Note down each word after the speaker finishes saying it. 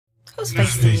Who's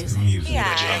face the music?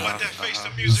 Yeah.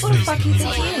 Who the fuck you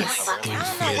think he is?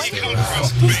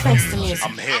 Who's face the music?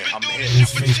 I'm here.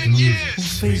 Who's face the music?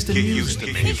 Who's face the Get music? used to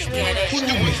me. Who's face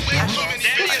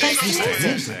the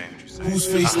music? Who's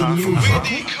face the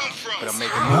music? But I'm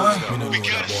making moves though.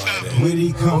 Where did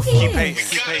he come from? Keep hating.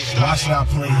 Why should I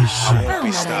play his I shit? won't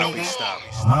be stopped.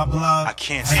 My blog? I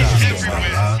can't I ain't stop. doing my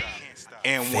blog.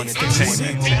 And one Same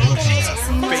entertainment. old bullshit.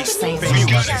 Face the Same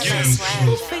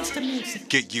music.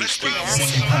 Get used to it.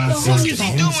 concept.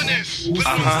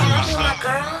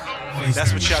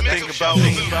 That's what y'all think about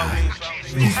me.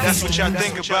 That's what y'all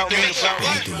think about me.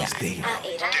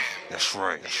 That's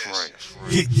right.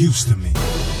 Get used to me.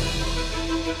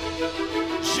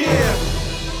 Yeah.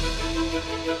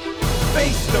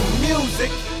 Face the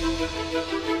music.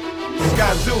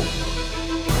 Skyzoo.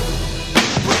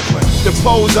 The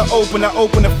polls are open, I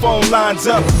open the phone lines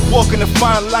up. Walking the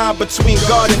fine line between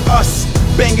God and us.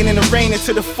 Banging in the rain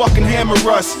until the fucking hammer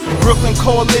us. Brooklyn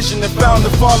coalition, the founder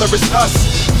father is us.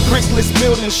 Brickless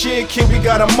building shit, kid, we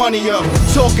got our money up.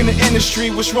 Talking the industry,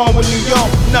 what's wrong with New York?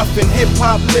 Nothing, hip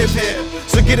hop live here,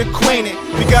 so get acquainted.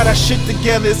 We got our shit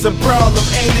together, it's a problem,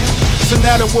 ain't it? So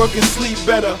now to work and sleep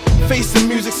better. Face the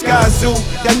music, Skyzoo.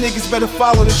 Y'all niggas better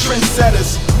follow the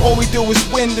trendsetters. All we do is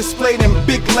win, displayed in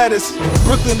big letters.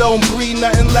 Brooklyn don't breed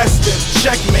nothing less than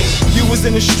checkmate. You was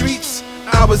in the streets,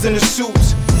 I was in the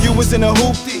suits. You was in a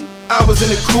hoopty, I was in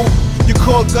a coupe. You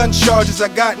call gun charges, I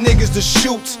got niggas to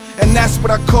shoot. And that's what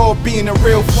I call being a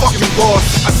real fucking boss.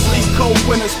 I sleep cold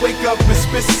winters, wake up and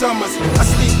spit summers. I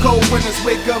sleep cold winters,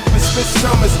 wake up and spit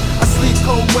summers. I sleep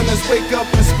cold winters, wake up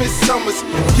and spit summers.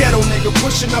 Ghetto nigga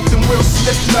pushing up them Will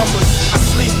Smith numbers. I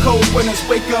sleep cold winters,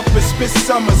 wake up and spit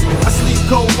summers. I sleep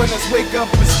cold winters, wake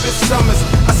up and spit summers.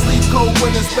 I sleep cold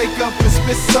winters, wake up and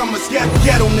spit summers.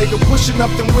 Ghetto nigga pushing up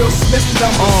them Will Smith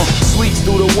numbers. Sleep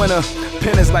through the winter,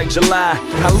 pen is like July.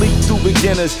 I leap through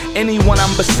beginners. Anyone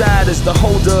I'm beside is the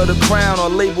holder of the crown or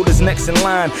labeled as next in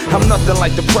line. I'm nothing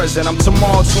like the present. I'm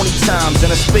tomorrow 20 times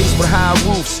in a space with high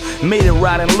roofs. Made it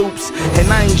right in loops.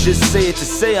 And I ain't just say it to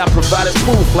say, I provided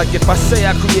proof. Like if I say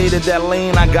I created that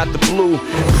lane, I got the blue.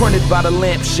 Printed by the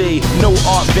lampshade, no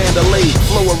art vandalay.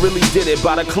 Flow, I really did it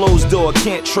by the closed door,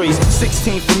 can't trace.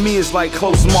 16 for me is like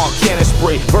close mark, cannon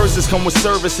spray. Verses come with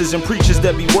services and preachers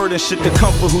that be wording shit to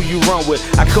comfort who you run with.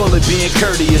 I call it being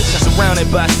courteous.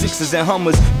 Surrounded by sixes and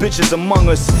hummers, bitches among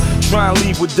us. Try and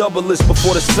leave with double list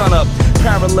before the sun up.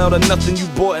 Parallel to nothing you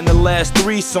bought in the last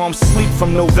 3, so I'm sleep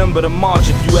from November to March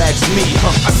if you ask me.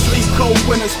 I sleep cold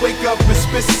winters, wake up and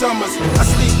spit summers. I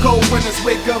sleep cold winters,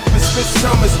 wake up and spit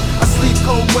summers. I sleep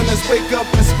cold winters, wake up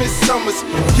and spit summers.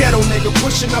 Ghetto nigga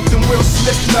pushing up them Will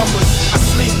Smith numbers. I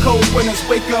sleep cold winters,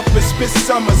 wake up and spit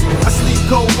summers. I sleep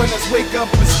cold winters, wake up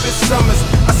and spit summers.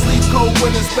 I sleep cold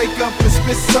winters, wake up and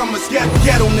spit summers.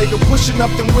 Ghetto nigga pushing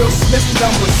up them Will Smith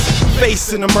numbers.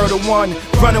 Facing a murder one,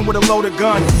 running with a loaded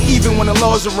gun. Even when the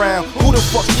law's around, who the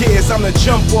fuck cares? I'm the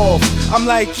jump off. I'm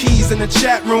like keys in the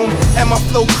chat room, and my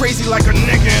flow crazy like a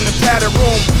nigga in the padded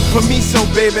room. For me, so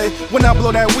baby, when I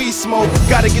blow that weed smoke,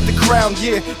 gotta get the crown,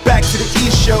 yeah. Back to the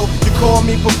East show. You call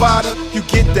me provider, you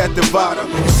get that divider.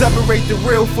 You separate the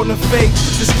real from the fake.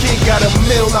 This kid got a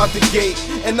mill out the gate,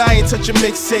 and I ain't touch a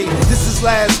mixtape. This is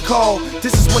last call.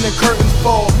 This is when the curtains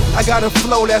fall. I got a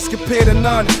flow that's compared to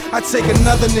none. I take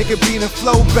another nigga beat and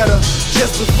flow better,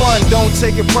 just for fun. Don't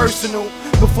take it personal.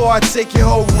 Before I take your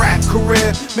whole rap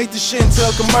career, make the shit into a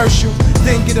commercial,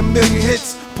 then get a million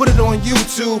hits, put it on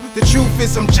YouTube. The truth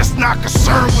is I'm just not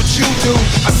concerned what you do.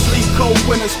 I sleep cold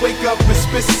winters, wake up and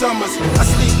spit summers. I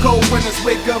sleep cold winters,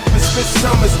 wake up and spit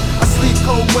summers. I sleep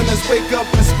cold winters, wake up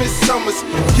and spit summers.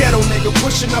 Ghetto nigga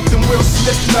pushing up them Will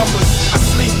Smith numbers. I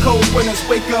sleep cold winters,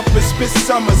 wake up and spit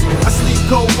summers. I sleep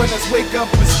cold winters, wake up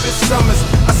and spit summers.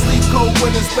 I sleep cold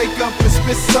winters, wake up and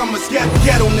spit summers.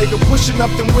 Ghetto nigga pushing up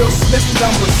them Will Smith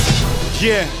numbers.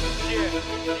 Yeah.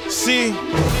 See,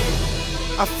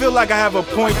 I feel like I have a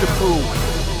point to prove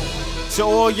to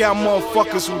all y'all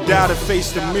motherfuckers who die to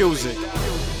face the music.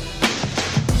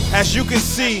 As you can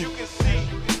see,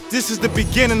 this is the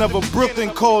beginning of a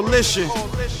Brooklyn coalition.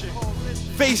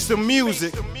 Face the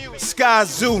music,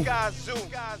 Skyzoo.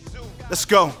 Let's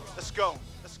go.